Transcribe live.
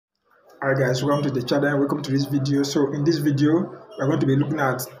Alright guys, welcome to the channel, welcome to this video. So in this video we're going to be looking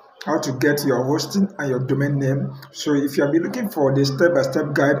at how to get your hosting and your domain name. So if you have been looking for the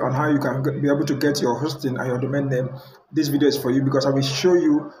step-by-step guide on how you can be able to get your hosting and your domain name, this video is for you because I will show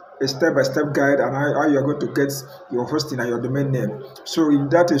you a step-by-step guide on how you are going to get your hosting and your domain name. So if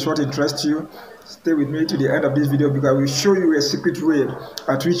that is what interests you, stay with me to the end of this video because I will show you a secret way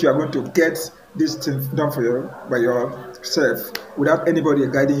at which you are going to get this thing done for you by yourself without anybody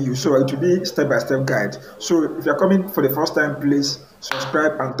guiding you. So it will be step-by-step guide. So if you're coming for the first time, please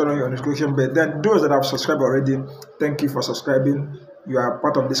subscribe and turn on your notification bell. Then those that have subscribed already, thank you for subscribing. You are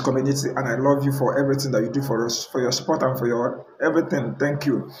part of this community and I love you for everything that you do for us, for your support and for your everything. Thank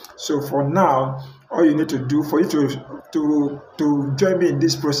you. So for now, all you need to do for you to join me in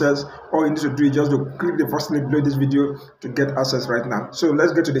this process, all you need to do is just to click the first link below this video to get access right now. So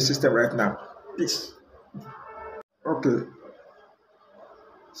let's get to the system right now. Peace. Okay,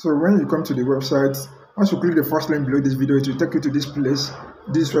 so when you come to the website, once you click the first link below this video, it will take you to this place,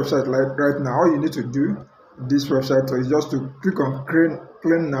 this website. Like right now, all you need to do this website is just to click on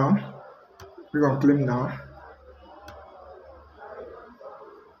claim now. Click on claim now.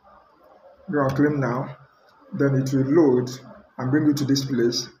 Click on claim now. Then it will load and bring you to this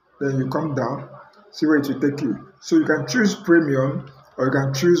place. Then you come down, see where it will take you. So you can choose premium, or you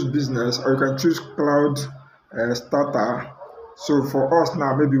can choose business, or you can choose cloud starter. So for us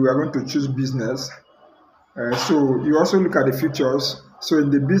now, maybe we are going to choose business. So you also look at the features. So in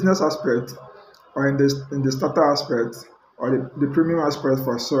the business aspect, or in the starter aspect, or the premium aspect,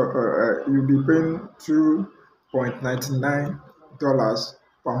 for you'll be paying $2.99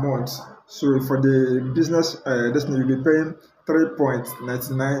 per month. So for the business you'll be paying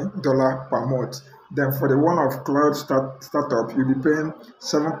 $3.99 per month. Then for the one of cloud startup, you'll be paying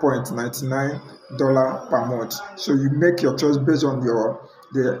 $7.99 per month. So you make your choice based on the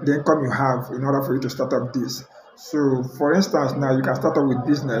income you have in order for you to start up this. So for instance, now you can start up with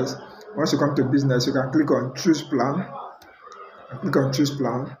business. Once you come to business, you can click on choose plan. Click on choose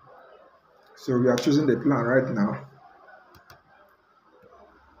plan. So we are choosing the plan right now.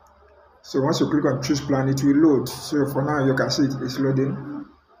 So once you click on choose plan, it will load. So for now, you can see it is loading.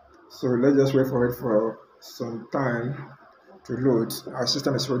 So let's just wait for it for some time to load. Our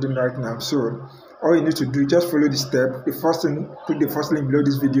system is loading right now. So all you need to do is just follow the step. The first thing, click the first link below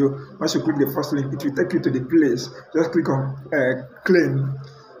this video. Once you click the first link, it will take you to the place. Just click on claim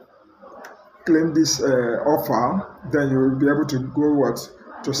this offer. Then you will be able to go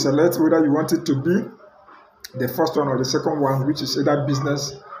to select whether you want it to be the first one or the second one, which is either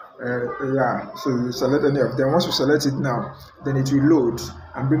business. So you select any of them. Once you select it now, then it will load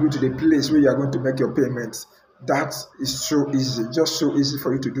and bring you to the place where you are going to make your payments. That is so easy, just so easy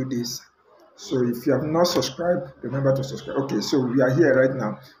for you to do this. So if you have not subscribed, remember to subscribe. Okay, so we are here right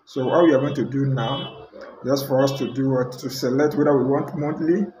now. So all we are going to do now, just for us to do to select whether we want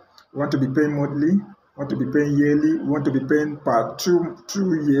monthly, we want to be paying monthly, we want to be paying yearly, we want to be paying per two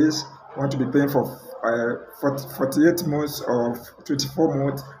years, we want to be paying for 48 months or 24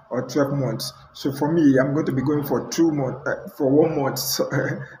 months or 12 months. So for me, I'm going to be going for 2 months, for 1 month.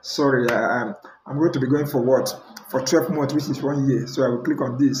 Sorry, I'm going to be going for what? For 12 months, which is 1 year. So I will click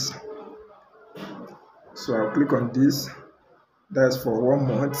on this. So I'll click on this. That's for 1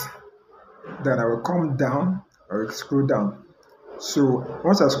 month. Then I will come down or scroll down. So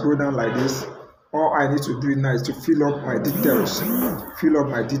once I scroll down like this, all I need to do now is to fill up my details. Fill up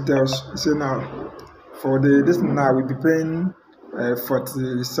my details. So now, for this now, I will be paying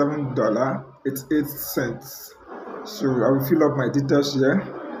 $47.88. So I will fill up my details here.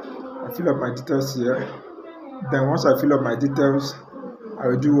 I fill up my details here. Then once I fill up my details, I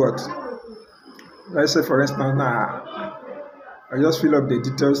will do what? Let's say for instance now, I just fill up the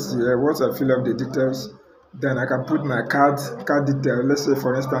details here. Once I fill up the details, then I can put my card detail. Let's say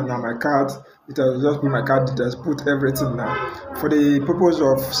for instance now my card, it will just put my card details, put everything now. For the purpose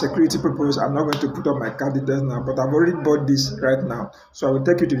of security purpose, I'm not going to put up my card details now, but I've already bought this right now. So I will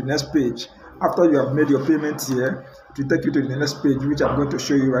take you to the next page. After you have made your payment here, it will take you to the next page, which I'm going to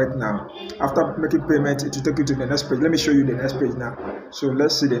show you right now. After making payment, it will take you to the next page. Let me show you the next page now. So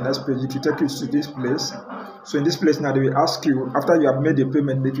let's see the next page. It will take you to this place. So in this place now, they will ask you, after you have made the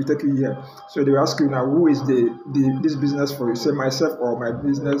payment, it will take you here. So they will ask you now, who is this business for you? Say myself or my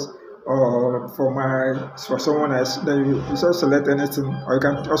business, or for someone else. Then you just select anything, or you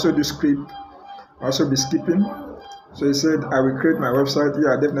can also do script, also be skipping. So he said, I will create my website.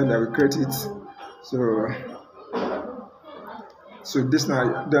 Yeah, definitely I will create it. So this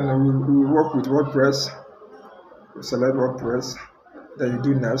now, then we will work with WordPress. Select WordPress. Then you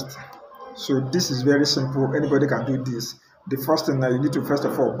do next. So this is very simple. Anybody can do this. the first thing now, you need to first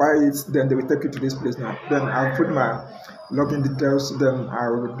of all buy it, then they will take you to this place now. Then I'll put my login details, then I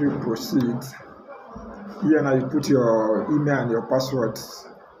will do proceed. Here now you put your email and your password.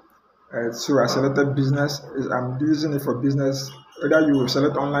 So I selected business. I'm using it for business. Whether you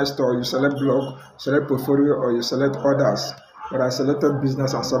select online store, you select blog, select portfolio, or you select others. But I selected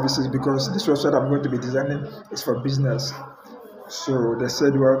business and services because this website I'm going to be designing is for business. So they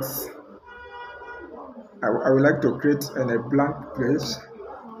said what I would like to create in a blank place.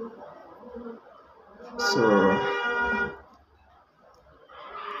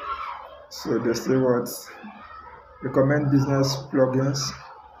 So they say what recommend business plugins.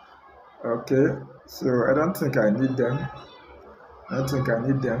 Okay, so I don't think I need them.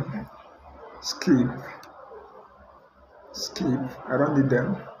 Skip. I don't need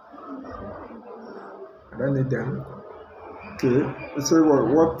them. Okay, so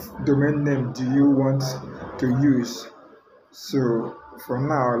what domain name do you want to use? So for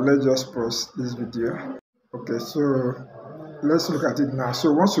now, let's just pause this video. Okay, so let's look at it now.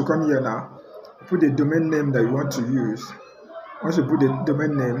 So once you come here now, put the domain name that you want to use. Once you put the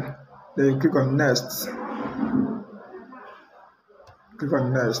domain name, then you click on next.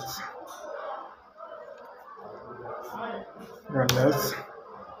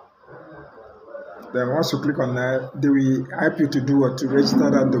 Then once you click on that, they will help you to do what? To register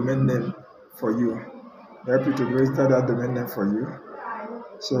that domain name for you. They help you to register that domain name for you.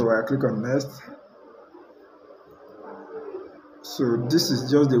 So I click on next. So this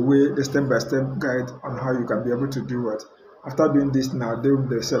is just the way, the step-by-step guide on how you can be able to do what. After doing this now, they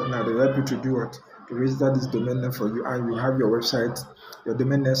help you to do what? To register this domain name for you, and you have your website, your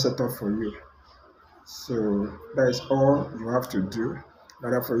domain name set up for you. So that is all you have to do in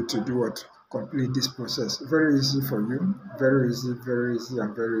order for you to do what? Complete this process. Very easy for you. Very easy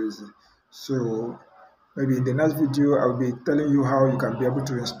and very easy. So maybe in the next video I'll be telling you how you can be able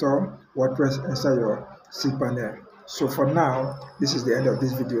to install WordPress inside your cPanel. So for now, this is the end of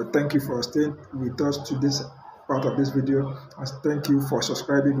this video. Thank you for staying with us to this part of this video, and thank you for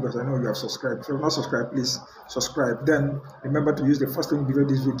subscribing, because I know you have subscribed. If you have not subscribed, please subscribe. Then remember to use the first link below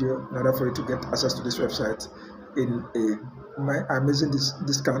this video in order for you to get access to this website in my amazing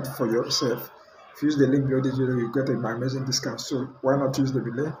discount for yourself. If you use the link below this video, you get my amazing discount. So why not use the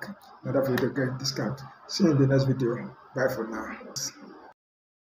link in order for you to get discount? See you in the next video. Bye for now.